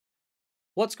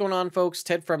What's going on, folks?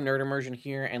 Ted from Nerd Immersion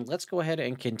here, and let's go ahead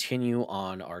and continue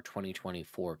on our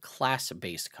 2024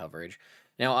 class-based coverage.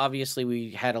 Now, obviously,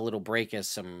 we had a little break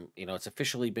as it's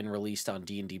officially been released on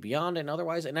D&D Beyond and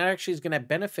otherwise, and that actually is going to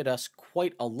benefit us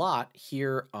quite a lot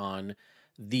here on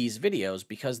these videos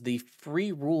because the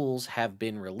free rules have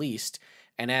been released,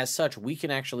 and as such, we can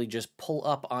actually just pull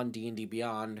up on D&D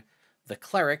Beyond the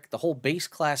Cleric, the whole base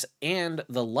class, and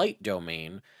the Light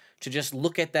domain to just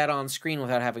look at that on screen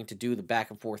without having to do the back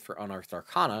and forth for Unearthed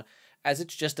Arcana, as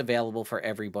it's just available for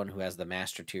everyone who has the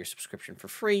Master Tier subscription for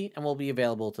free and will be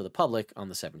available to the public on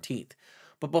the 17th.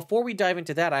 But before we dive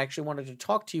into that, I actually wanted to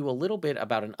talk to you a little bit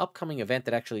about an upcoming event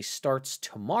that actually starts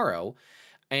tomorrow,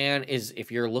 and is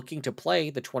if you're looking to play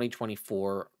the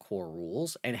 2024 core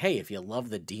rules, and hey, if you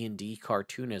love the D&D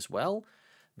cartoon as well,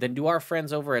 then do our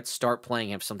friends over at Start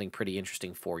Playing have something pretty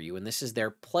interesting for you, and this is their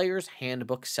Player's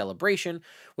Handbook celebration,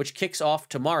 which kicks off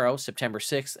tomorrow, September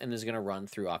 6th, and is going to run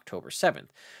through October 7th.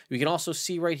 You can also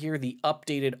see right here the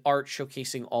updated art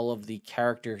showcasing all of the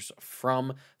characters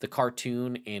from the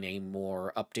cartoon in a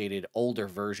more updated, older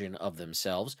version of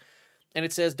themselves. And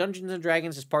it says Dungeons &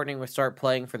 Dragons is partnering with Start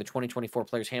Playing for the 2024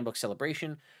 Players Handbook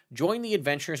celebration. Join the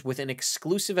adventures with an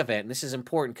exclusive event. And this is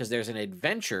important because there's an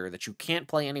adventure that you can't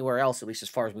play anywhere else, at least as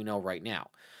far as we know right now.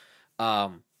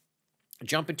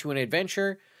 Jump into an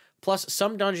adventure. Plus,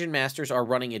 some dungeon masters are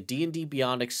running a D&D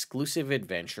Beyond exclusive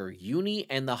adventure, Uni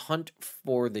and the Hunt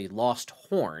for the Lost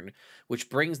Horn, which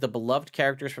brings the beloved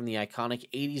characters from the iconic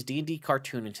 80s D&D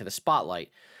cartoon into the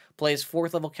spotlight. Play as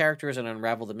 4th level characters and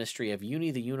unravel the mystery of Uni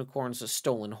the Unicorn's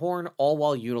stolen horn, all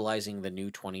while utilizing the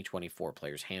new 2024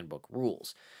 Player's Handbook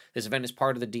rules. This event is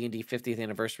part of the D&D 50th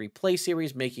Anniversary Play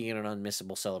Series, making it an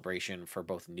unmissable celebration for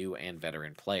both new and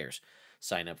veteran players.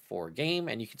 Sign up for a game,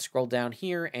 and you can scroll down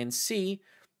here and see,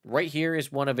 right here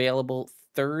is one available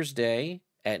Thursday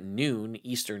at noon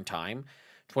Eastern Time.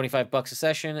 $25 a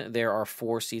session. There are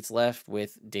 4 seats left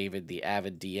with David, the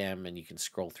avid DM, and you can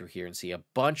scroll through here and see a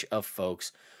bunch of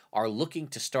folks are looking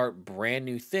to start brand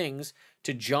new things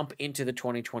to jump into the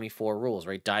 2024 rules,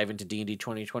 right? Dive into D&D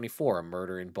 2024, A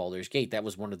Murder in Baldur's Gate. That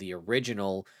was one of the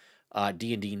original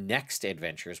D&D Next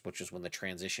adventures, which was when the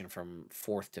transition from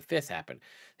 4th to 5th happened.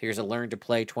 Here's a Learn to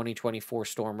Play 2024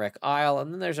 Stormwreck Isle,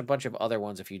 and then there's a bunch of other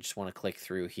ones if you just want to click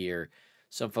through here.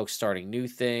 Some folks starting new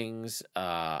things.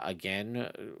 Again,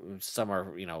 some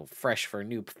are, fresh for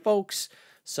new folks.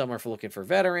 Some are for looking for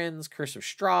veterans. Curse of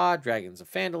Strahd, Dragons of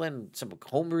Phandalin, some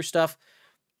homebrew stuff.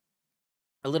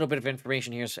 A little bit of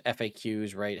information here's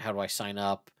FAQs, right? How do I sign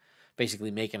up?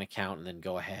 Basically make an account and then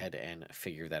go ahead and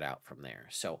figure that out from there.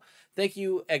 So thank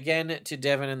you again to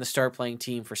Devin and the Start Playing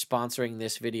team for sponsoring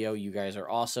this video. You guys are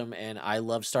awesome, and I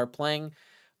love Start Playing.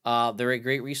 They're a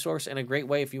great resource and a great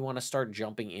way if you want to start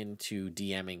jumping into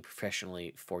DMing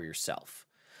professionally for yourself.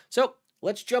 So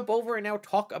let's jump over and now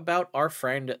talk about our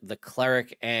friend, the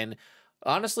Cleric. And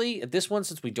honestly, at this one,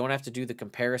 since we don't have to do the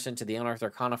comparison to the Unearthed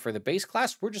Arcana for the base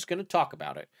class, we're just going to talk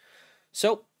about it.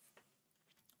 So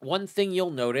one thing you'll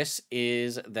notice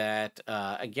is that,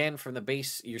 again, from the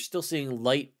base, you're still seeing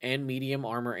light and medium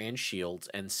armor and shields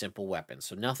and simple weapons.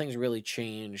 So nothing's really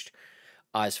changed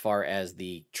as far as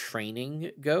the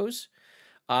training goes.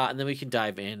 And then we can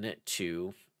dive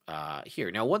into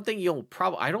here. Now, one thing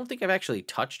I don't think I've actually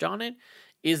touched on it,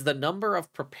 is the number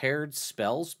of prepared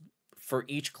spells for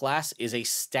each class is a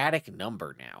static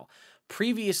number now.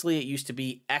 Previously, it used to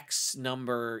be X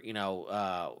number,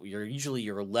 usually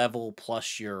your level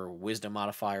plus your wisdom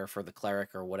modifier for the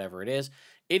cleric or whatever it is.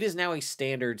 It is now a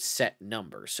standard set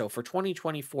number. So for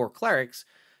 2024 clerics,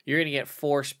 you're going to get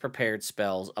 4 prepared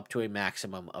spells up to a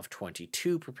maximum of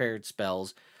 22 prepared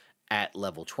spells at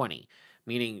level 20.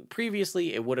 Meaning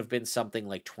previously it would have been something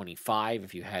like 25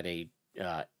 if you had a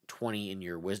 20 in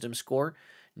your wisdom score.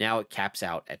 Now it caps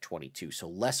out at 22. So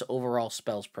less overall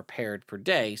spells prepared per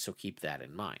day, so keep that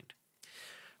in mind.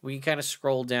 We can kind of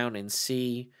scroll down and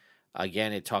see.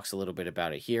 Again, it talks a little bit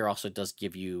about it here. Also does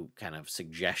give you kind of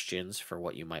suggestions for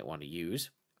what you might want to use.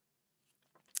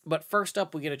 But first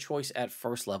up, we get a choice at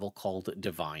first level called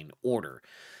Divine Order.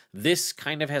 This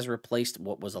kind of has replaced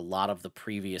what was a lot of the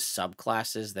previous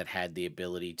subclasses that had the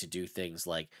ability to do things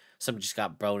like some just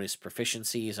got bonus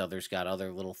proficiencies, others got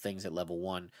other little things at level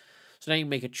 1. So now you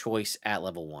make a choice at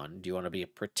level 1. Do you want to be a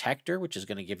Protector, which is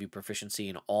going to give you proficiency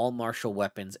in all martial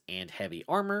weapons and heavy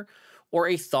armor, or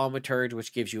a Thaumaturge,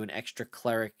 which gives you an extra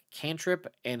cleric cantrip,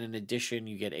 and in addition,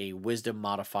 you get a wisdom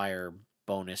modifier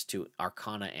bonus to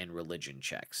Arcana and Religion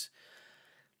checks.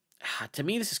 To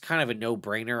me, this is kind of a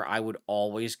no-brainer. I would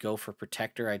always go for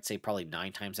Protector. I'd say probably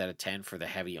 9 times out of 10 for the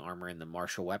heavy armor and the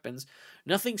martial weapons.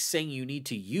 Nothing's saying you need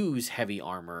to use heavy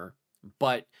armor,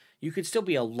 but You could still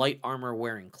be a light armor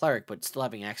wearing cleric, but still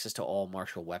having access to all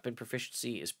martial weapon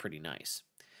proficiency is pretty nice.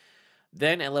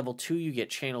 Then at level 2, you get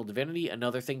Channel Divinity.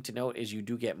 Another thing to note is you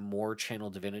do get more Channel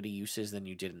Divinity uses than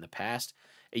you did in the past.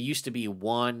 It used to be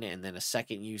 1, and then a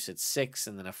second use at 6,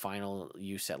 and then a final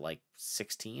use at like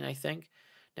 16, I think.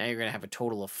 Now you're going to have a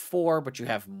total of 4, but you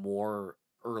have more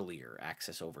earlier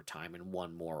access over time and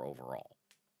 1 more overall.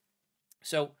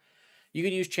 So you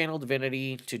can use Channel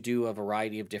Divinity to do a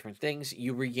variety of different things.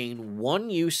 You regain 1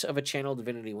 use of a Channel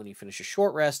Divinity when you finish a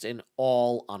short rest and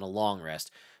all on a long rest.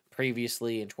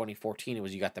 Previously in 2014, it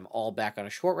was you got them all back on a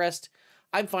short rest.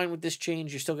 I'm fine with this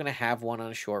change. You're still going to have 1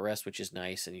 on a short rest, which is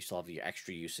nice, and you still have your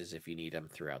extra uses if you need them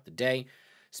throughout the day.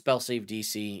 Spell save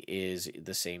DC is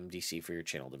the same DC for your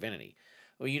Channel Divinity.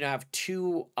 Well, you now have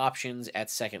 2 options at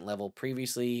 2nd level.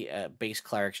 Previously, base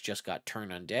clerics just got Turn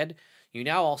Undead. You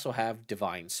now also have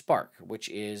Divine Spark, which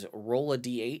is roll a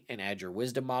d8 and add your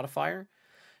Wisdom modifier.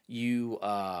 You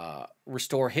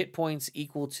restore hit points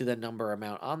equal to the number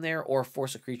amount on there, or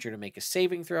force a creature to make a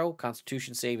saving throw,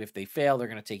 Constitution save. If they fail, they're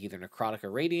going to take either Necrotic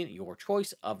or Radiant, your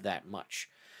choice of that much.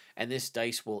 And this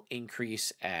dice will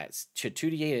increase to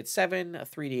 2d8 at 7, a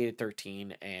 3d8 at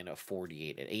 13, and a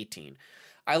 4d8 at 18.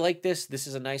 I like this. This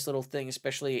is a nice little thing,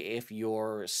 especially if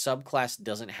your subclass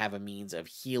doesn't have a means of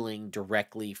healing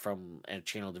directly from a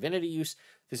Channel Divinity use.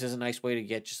 This is a nice way to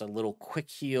get just a little quick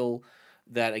heal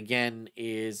that, again,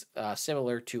 is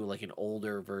similar to like an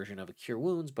older version of a Cure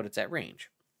Wounds, but it's at range.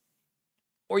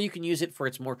 Or you can use it for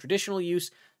its more traditional use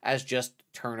as just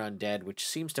Turn Undead, which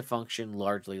seems to function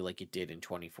largely like it did in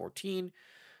 2014.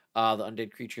 The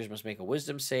undead creatures must make a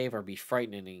Wisdom save or be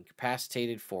frightened and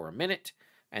incapacitated for a minute,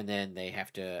 and then they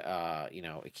have to,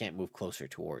 it can't move closer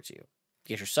towards you.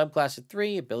 Get your subclass at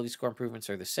 3, ability score improvements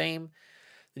are the same.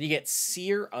 Then you get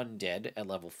Seer Undead at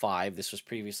level 5. This was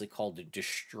previously called the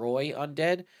Destroy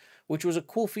Undead, which was a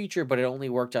cool feature, but it only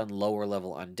worked on lower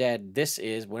level undead. This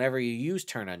is, whenever you use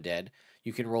Turn Undead,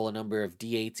 you can roll a number of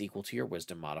d8s equal to your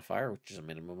Wisdom modifier, which is a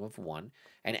minimum of 1,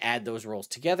 and add those rolls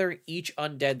together. Each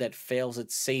undead that fails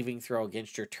its saving throw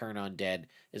against your Turn Undead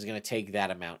is going to take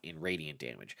that amount in radiant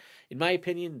damage. In my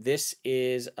opinion, this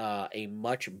is a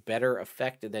much better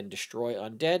effect than Destroy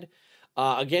Undead.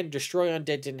 Again, Destroy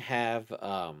Undead didn't have,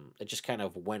 it just kind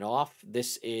of went off.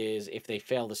 This is, if they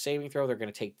fail the saving throw, they're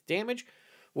going to take the damage,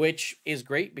 which is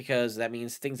great because that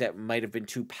means things that might have been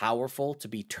too powerful to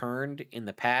be turned in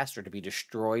the past or to be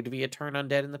destroyed via Turn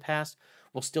Undead in the past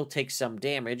will still take some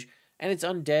damage, and it's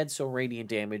undead, so radiant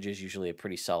damage is usually a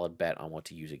pretty solid bet on what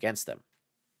to use against them.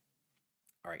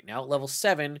 All right, now at level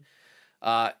 7,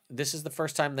 this is the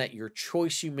first time that your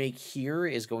choice you make here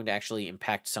is going to actually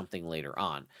impact something later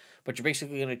on. But you're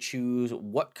basically going to choose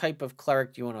what type of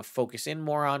cleric do you want to focus in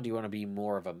more on. Do you want to be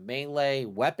more of a melee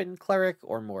weapon cleric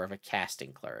or more of a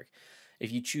casting cleric?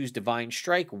 If you choose Divine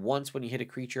Strike, once when you hit a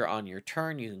creature on your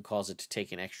turn, you can cause it to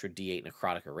take an extra d8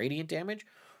 necrotic or radiant damage,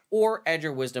 or add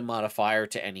your Wisdom modifier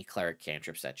to any cleric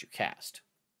cantrips that you cast.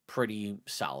 Pretty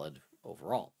solid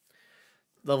overall.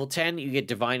 Level 10, you get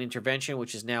Divine Intervention,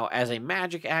 which is now, as a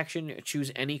magic action,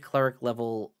 choose any cleric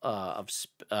level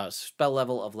spell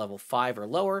level of level 5 or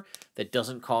lower that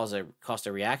doesn't cost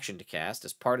a reaction to cast.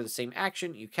 As part of the same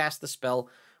action, you cast the spell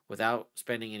without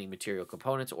spending any material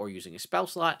components or using a spell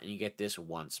slot, and you get this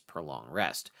once per long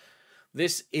rest.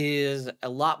 This is a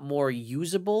lot more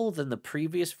usable than the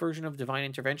previous version of Divine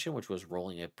Intervention, which was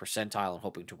rolling a percentile and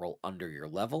hoping to roll under your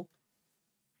level.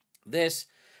 This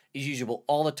is usable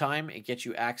all the time. It gets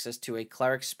you access to a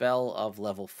cleric spell of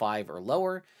level 5 or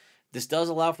lower. This does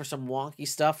allow for some wonky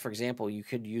stuff. For example, you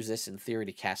could use this in theory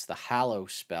to cast the Hallow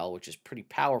spell, which is pretty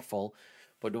powerful,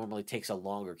 but normally takes a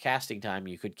longer casting time.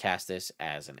 You could cast this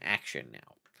as an action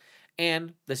now.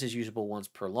 And this is usable once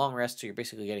per long rest, so you're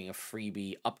basically getting a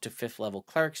freebie up to 5th level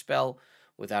cleric spell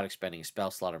without expending a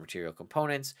spell slot or material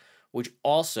components, which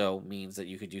also means that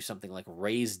you could do something like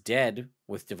Raise Dead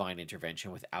with Divine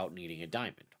Intervention without needing a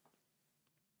diamond.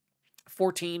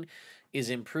 14 is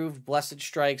Improved Blessed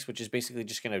Strikes, which is basically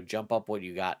just going to jump up what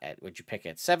you pick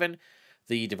at 7.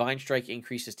 The Divine Strike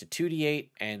increases to 2d8,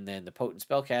 and then the Potent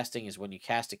Spellcasting is when you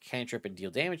cast a cantrip and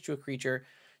deal damage to a creature,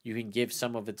 you can give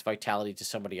some of its vitality to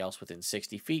somebody else within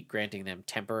 60 feet, granting them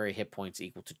temporary hit points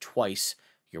equal to twice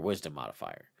your Wisdom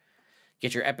modifier.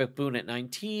 Get your Epic Boon at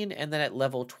 19, and then at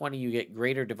level 20 you get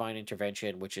Greater Divine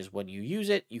Intervention, which is when you use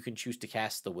it, you can choose to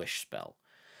cast the Wish spell.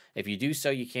 If you do so,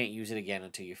 you can't use it again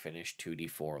until you finish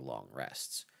 2d4 long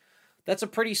rests. That's a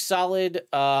pretty solid,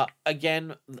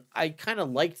 again, I kind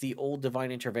of liked the old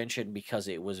Divine Intervention because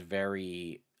it was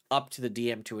very up to the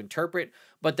DM to interpret,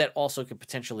 but that also could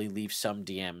potentially leave some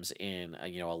DMs in,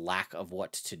 a lack of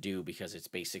what to do because it's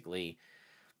basically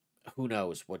who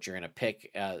knows what you're going to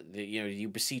pick. You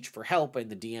beseech for help, and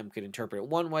the DM could interpret it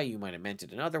one way. You might have meant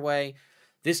it another way.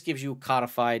 This gives you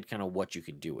codified kind of what you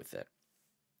can do with it.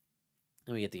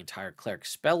 Then we get the entire cleric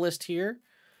spell list here,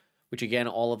 which again,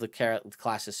 all of the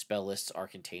class's spell lists are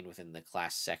contained within the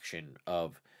class section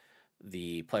of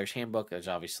the player's handbook. There's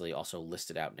obviously also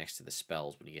listed out next to the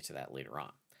spells when you get to that later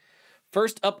on.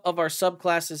 First up of our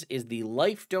subclasses is the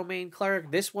Life Domain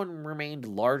Cleric. This one remained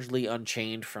largely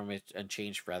unchanged from its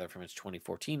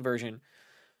 2014 version.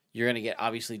 You're going to get,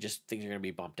 obviously, just things are going to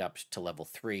be bumped up to level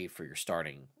 3 for your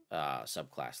starting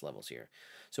subclass levels here.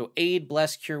 So Aid,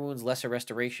 Bless, Cure Wounds, Lesser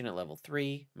Restoration at level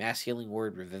 3, Mass Healing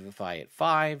Word, Revivify at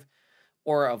 5,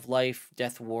 Aura of Life,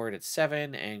 Death Ward at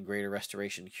 7, and Greater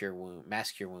Restoration,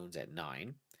 Mass Cure Wounds at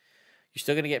 9. You're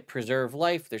still going to get Preserve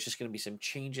Life. There's just going to be some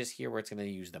changes here where it's going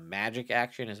to use the magic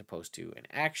action as opposed to an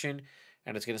action.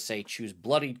 And it's going to say choose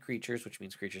bloodied creatures, which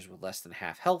means creatures with less than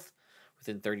half health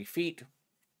within 30 feet.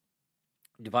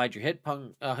 Divide your hit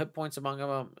points among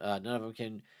them. None of them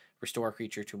can restore a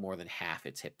creature to more than half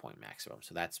its hit point maximum.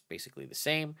 So that's basically the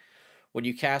same. When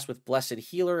you cast with Blessed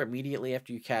Healer, immediately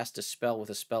after you cast a spell with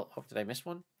a spell... Oh, did I miss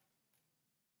one?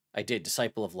 I did.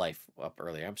 Disciple of Life up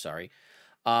earlier. I'm sorry.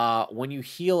 When you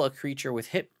heal a creature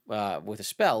with a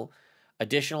spell,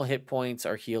 additional hit points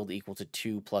are healed equal to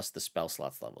 2 plus the spell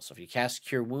slot's level. So if you cast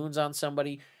Cure Wounds on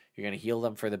somebody, you're going to heal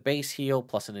them for the base heal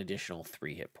plus an additional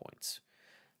 3 hit points.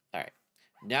 All right.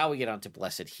 Now we get on to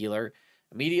Blessed Healer.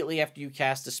 Immediately after you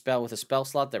cast a spell with a spell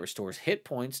slot that restores hit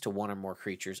points to one or more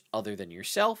creatures other than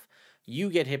yourself,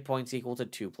 you get hit points equal to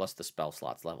 2 plus the spell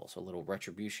slot's level. So a little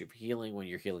retribution for healing when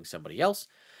you're healing somebody else.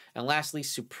 And lastly,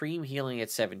 Supreme Healing at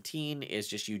 17 is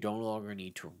just you no longer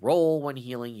need to roll when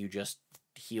healing. You just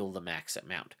heal the max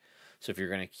amount. So if you're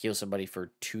going to heal somebody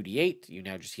for 2d8, you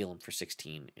now just heal them for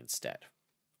 16 instead.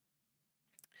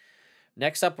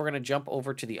 Next up, we're going to jump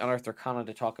over to the Unearthed Arcana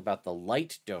to talk about the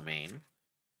Light Domain,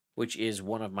 which is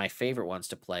one of my favorite ones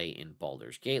to play in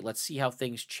Baldur's Gate. Let's see how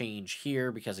things change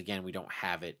here, because again, we don't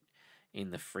have it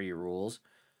in the free rules.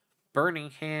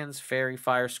 Burning Hands, Fairy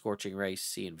Fire, Scorching Ray,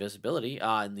 Sea Invisibility.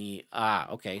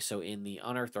 So in the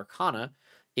Unearthed Arcana,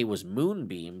 it was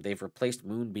Moonbeam. They've replaced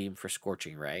Moonbeam for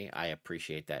Scorching Ray. I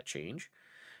appreciate that change.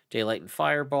 Daylight and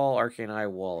Fireball, Arcane Eye,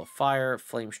 Wall of Fire,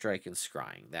 Flame Strike, and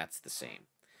Scrying. That's the same.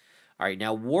 All right,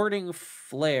 now Warding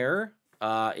Flare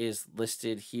is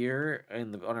listed here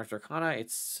in the Unearthed Arcana.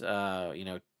 It's,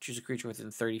 choose a creature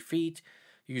within 30 feet,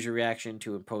 use your reaction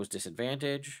to impose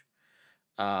disadvantage,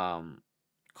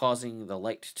 causing the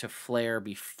light to flare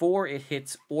before it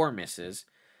hits or misses.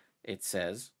 It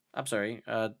says,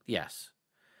 yes.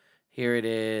 Here it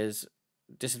is,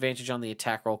 disadvantage on the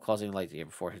attack roll, causing the light to get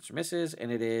before it hits or misses,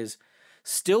 and it is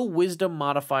still wisdom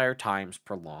modifier times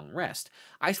per long rest.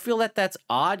 I feel that that's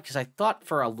odd because I thought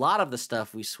for a lot of the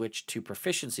stuff we switched to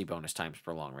proficiency bonus times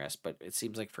per long rest, but it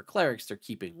seems like for clerics they're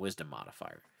keeping wisdom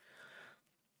modifier.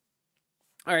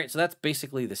 All right, so that's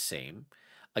basically the same.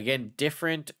 Again,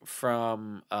 different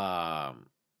from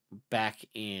back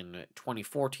in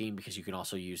 2014 because you can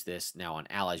also use this now on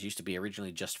allies. It used to be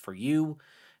originally just for you.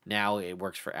 Now it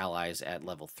works for allies at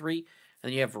level 3. And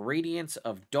then you have Radiance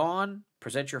of Dawn.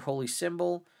 Present your holy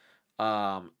symbol.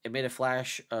 Emit a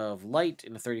flash of light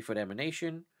in a 30-foot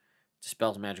emanation.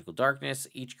 Dispels magical darkness.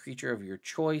 Each creature of your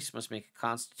choice must make a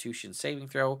Constitution saving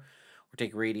throw or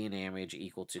take radiant damage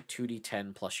equal to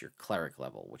 2d10 plus your cleric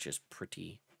level, which is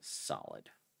pretty solid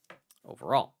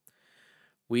overall.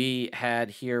 We had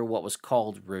here what was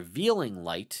called Revealing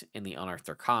Light in the Unearthed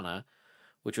Arcana,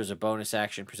 which was a bonus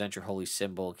action, present your holy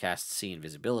symbol, cast Sea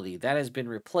Invisibility. That has been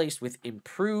replaced with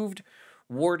Improved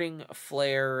Warding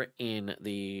Flare in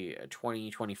the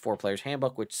 2024 Player's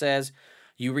Handbook, which says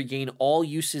you regain all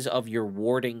uses of your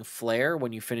Warding Flare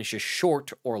when you finish a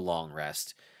short or long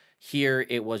rest. Here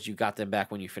it was you got them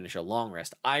back when you finish a long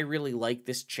rest. I really like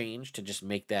this change to just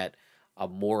make that a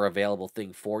more available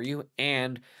thing for you.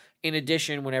 And in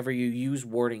addition, whenever you use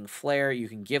Warding Flare, you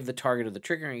can give the target of the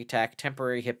triggering attack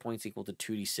temporary hit points equal to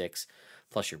 2d6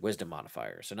 plus your wisdom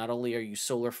modifier. So not only are you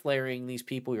solar flaring these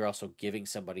people, you're also giving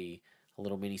somebody a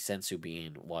little mini sensu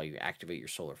bean while you activate your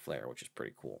solar flare, which is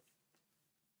pretty cool.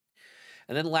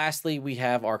 And then lastly, we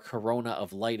have our Corona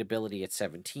of Light ability at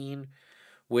 17,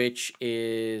 which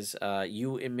is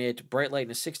you emit bright light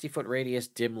in a 60-foot radius,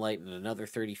 dim light in another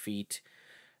 30 feet.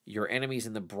 Your enemies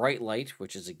in the bright light,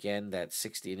 which is again that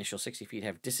initial 60 feet,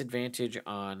 have disadvantage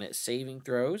on saving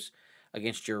throws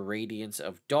against your Radiance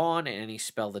of Dawn and any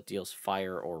spell that deals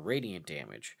fire or radiant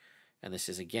damage. And this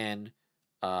is again,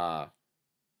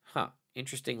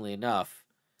 interestingly enough,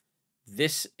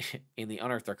 this in the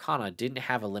Unearthed Arcana didn't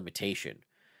have a limitation.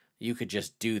 You could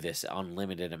just do this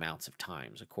unlimited amounts of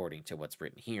times, according to what's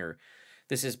written here.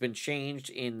 This has been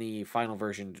changed in the final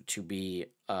version to be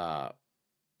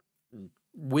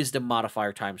wisdom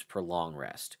modifier times per long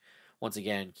rest. Once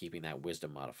again, keeping that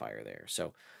wisdom modifier there.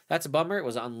 So that's a bummer. It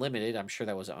was unlimited. I'm sure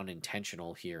that was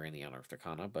unintentional here in the Unearthed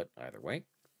Arcana, but either way.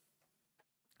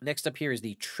 Next up here is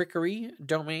the Trickery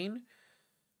Domain,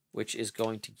 which is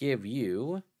going to give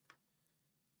you,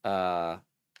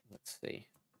 let's see.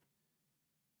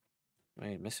 Am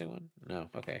I missing one? No,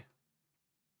 okay.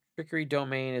 Trickery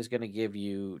Domain is going to give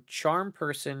you Charm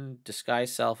Person,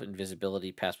 Disguise Self,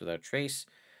 Invisibility, Pass Without Trace,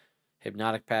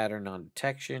 Hypnotic Pattern,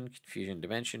 Non-Detection, Confusion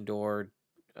Dimension Door.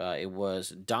 It was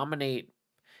Dominate.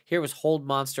 Here it was Hold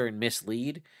Monster and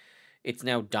Mislead. It's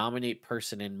now Dominate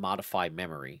Person and Modify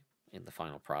Memory in the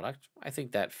final product. I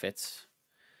think that fits.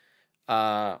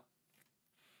 Okay,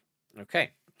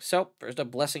 so first up,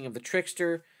 Blessing of the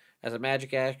Trickster. As a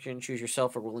magic action, choose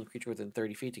yourself or willing creature within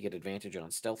 30 feet to get advantage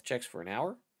on stealth checks for an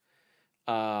hour.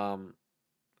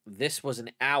 This was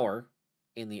an hour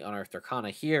in the Unearthed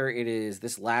Arcana. Here it is,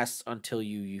 this lasts until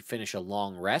you finish a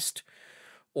long rest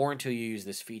or until you use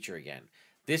this feature again.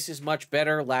 This is much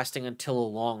better. Lasting until a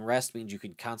long rest means you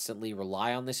can constantly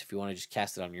rely on this if you want to just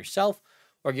cast it on yourself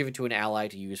or give it to an ally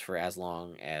to use for as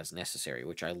long as necessary,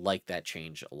 which I like that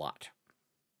change a lot.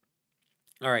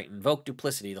 All right, Invoke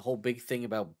Duplicity, the whole big thing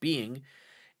about being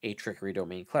a Trickery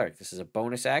Domain Cleric. This is a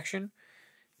bonus action.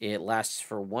 It lasts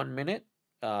for 1 minute,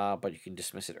 but you can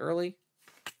dismiss it early.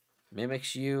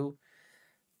 Mimics you.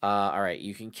 All right,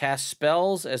 you can cast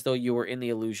spells as though you were in the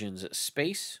illusion's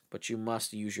space, but you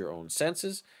must use your own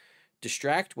senses.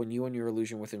 Distract, when you and your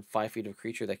illusion within 5 feet of a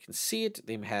creature that can see it,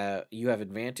 you have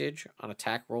advantage on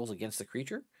attack rolls against the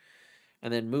creature.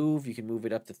 And then move, you can move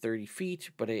it up to 30 feet,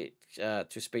 but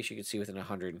to space you can see within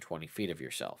 120 feet of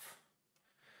yourself.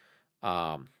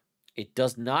 It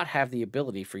does not have the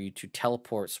ability for you to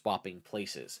teleport swapping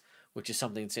places, which is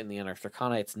something that's in the Unearthed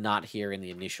Arcana. It's not here in the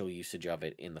initial usage of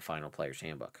it in the final player's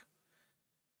handbook.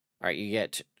 All right, you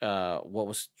get what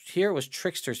was here was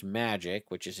Trickster's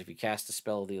Magic, which is if you cast a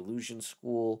spell of the Illusion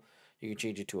School, you can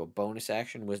change it to a bonus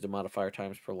action, Wisdom modifier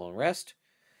times per long rest.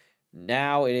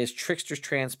 Now it is Trickster's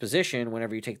Transposition.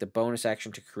 Whenever you take the bonus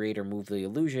action to create or move the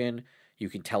illusion, you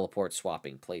can teleport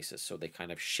swapping places. So they kind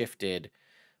of shifted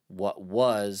what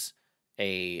was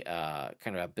a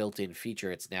kind of a built-in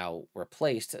feature. It's now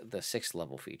replaced the 6th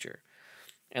level feature.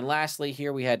 And lastly,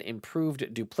 here we had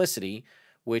Improved Duplicity,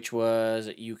 which was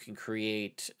you can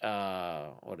create,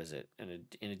 what is it?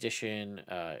 In addition,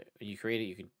 you create it,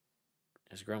 you can,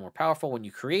 as grown more powerful. When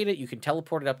you create it, you can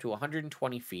teleport it up to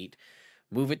 120 feet,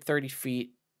 move it 30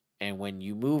 feet, and when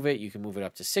you move it, you can move it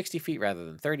up to 60 feet rather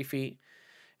than 30 feet.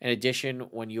 In addition,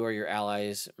 when you or your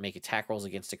allies make attack rolls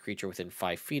against a creature within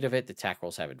 5 feet of it, the attack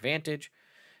rolls have advantage.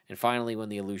 And finally, when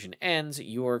the illusion ends,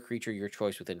 your creature, your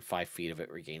choice within 5 feet of it,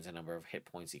 regains a number of hit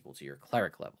points equal to your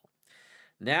cleric level.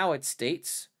 Now it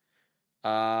states,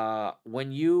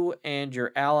 when you and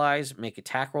your allies make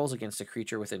attack rolls against a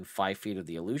creature within 5 feet of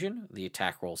the illusion, the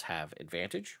attack rolls have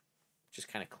advantage. Just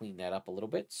kind of clean that up a little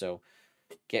bit. So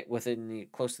get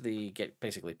get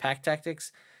basically pack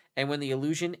tactics. And when the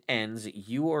illusion ends,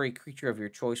 you or a creature of your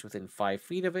choice within 5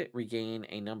 feet of it regain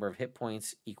a number of hit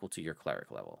points equal to your cleric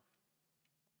level.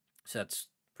 So that's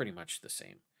pretty much the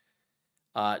same.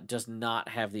 Does not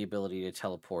have the ability to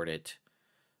teleport it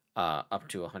up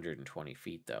to 120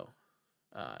 feet, though.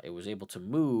 It was able to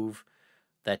move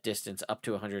that distance up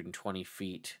to 120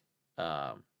 feet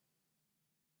that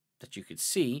you could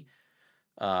see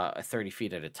 30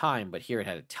 feet at a time, but here it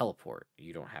had a teleport.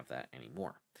 You don't have that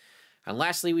anymore. And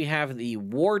lastly, we have the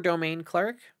War Domain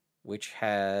Cleric, which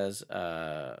has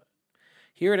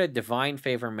here it had Divine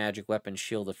Favor, Magic Weapon,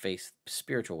 Shield of Faith,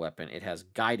 Spiritual Weapon. It has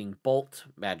Guiding Bolt,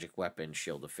 Magic Weapon,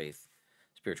 Shield of Faith,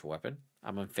 Spiritual Weapon.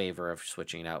 I'm in favor of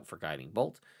switching it out for Guiding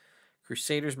Bolt.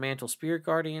 Crusader's Mantle, Spirit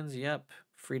Guardians, yep.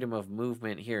 Freedom of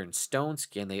Movement here in Stone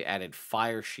Skin. They added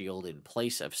Fire Shield in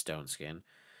place of Stone Skin.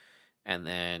 And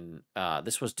then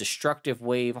this was Destructive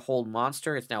Wave, Hold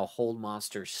Monster. It's now Hold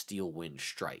Monster, Steel Wind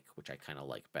Strike, which I kind of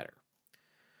like better.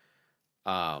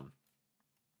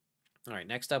 All right,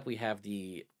 next up we have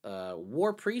the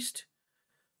War Priest,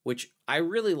 which I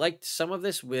really liked some of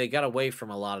this. They got away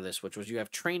from a lot of this, which was you have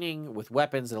training with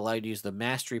weapons that allow you to use the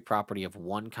mastery property of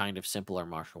one kind of simple or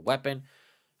martial weapon,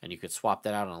 and you could swap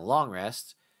that out on a long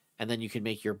rest, and then you can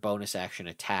make your bonus action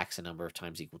attacks a number of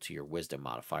times equal to your wisdom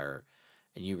modifier,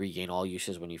 and you regain all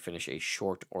uses when you finish a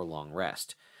short or long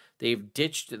rest. They've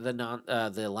ditched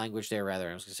the language there, rather,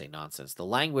 I was going to say nonsense. The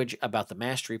language about the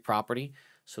mastery property,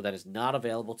 so that is not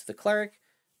available to the cleric,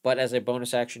 but as a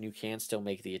bonus action, you can still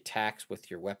make the attacks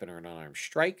with your weapon or an unarmed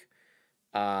strike.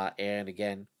 And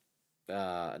again,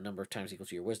 a number of times equal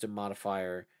to your wisdom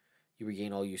modifier. You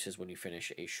regain all uses when you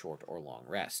finish a short or long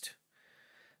rest.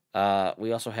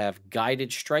 We also have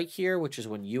Guided Strike here, which is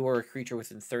when you or a creature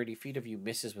within 30 feet of you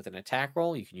misses with an attack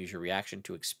roll. You can use your reaction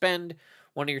to expend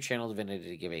one of your channel divinity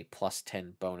to give a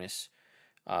 +10 bonus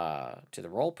to the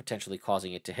roll, potentially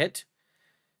causing it to hit.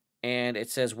 And it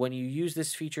says when you use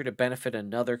this feature to benefit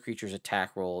another creature's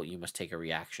attack roll, you must take a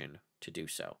reaction to do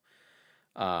so.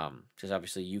 Because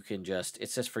obviously you can just, it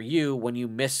says for you, when you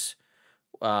miss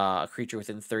a creature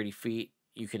within 30 feet,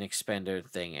 you can expend a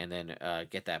thing and then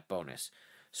get that bonus.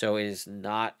 So it is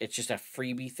not, it's just a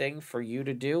freebie thing for you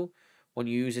to do. When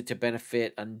you use it to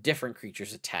benefit a different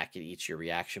creature's attack, it eats your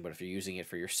reaction. But if you're using it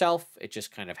for yourself, it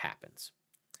just kind of happens.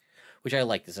 Which I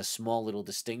like. There's a small little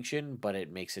distinction, but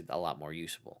it makes it a lot more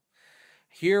usable.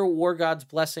 Here, War God's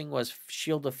Blessing was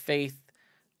Shield of Faith.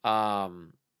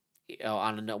 Whenever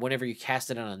you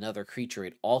cast it on another creature,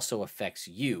 it also affects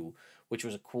you, which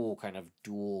was a cool kind of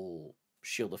dual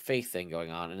Shield of Faith thing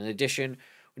going on. And in addition,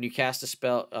 when you cast a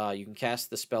spell, you can cast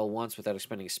the spell once without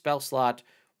expending a spell slot,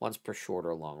 once per short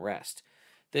or long rest.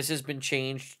 This has been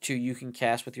changed to you can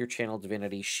cast with your channel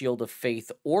divinity Shield of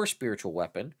Faith or Spiritual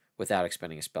Weapon without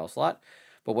expending a spell slot.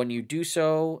 But when you do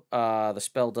so, the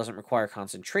spell doesn't require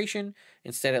concentration.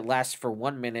 Instead, it lasts for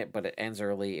 1 minute, but it ends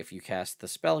early if you cast the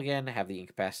spell again, have the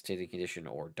incapacitated condition,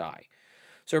 or die.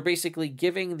 So we're basically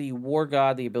giving the War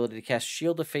God the ability to cast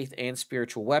Shield of Faith and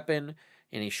Spiritual Weapon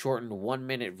in a shortened 1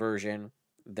 minute version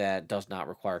that does not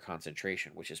require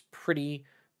concentration, which is pretty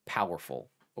powerful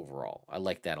overall. I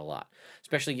like that a lot,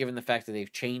 especially given the fact that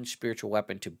they've changed Spiritual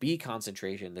Weapon to be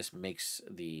concentration. This makes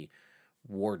the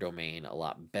War Domain a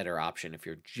lot better option if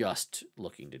you're just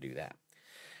looking to do that.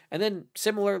 And then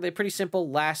similarly, pretty simple.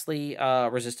 Lastly,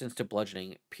 resistance to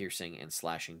bludgeoning, piercing, and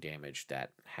slashing damage. That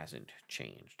hasn't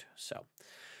changed. So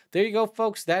there you go,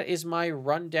 folks. That is my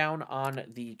rundown on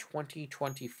the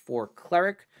 2024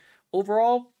 Cleric.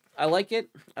 Overall, I like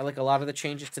it. I like a lot of the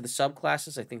changes to the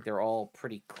subclasses. I think they're all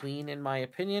pretty clean in my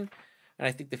opinion. And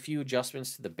I think the few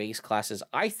adjustments to the base classes,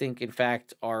 I think, in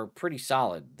fact, are pretty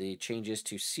solid. The changes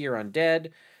to Seer Undead,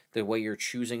 the way you're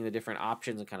choosing the different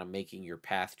options and kind of making your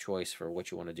path choice for what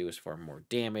you want to do as far more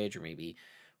damage or maybe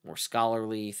more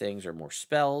scholarly things or more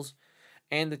spells.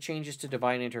 And the changes to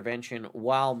Divine Intervention,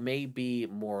 while may be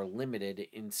more limited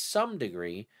in some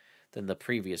degree than the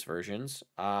previous versions,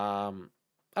 I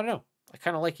don't know. I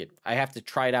kind of like it. I have to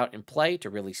try it out and play to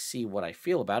really see what I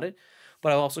feel about it.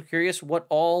 But I'm also curious what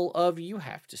all of you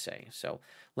have to say. So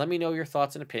let me know your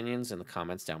thoughts and opinions in the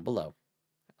comments down below.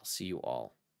 I'll see you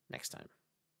all next time.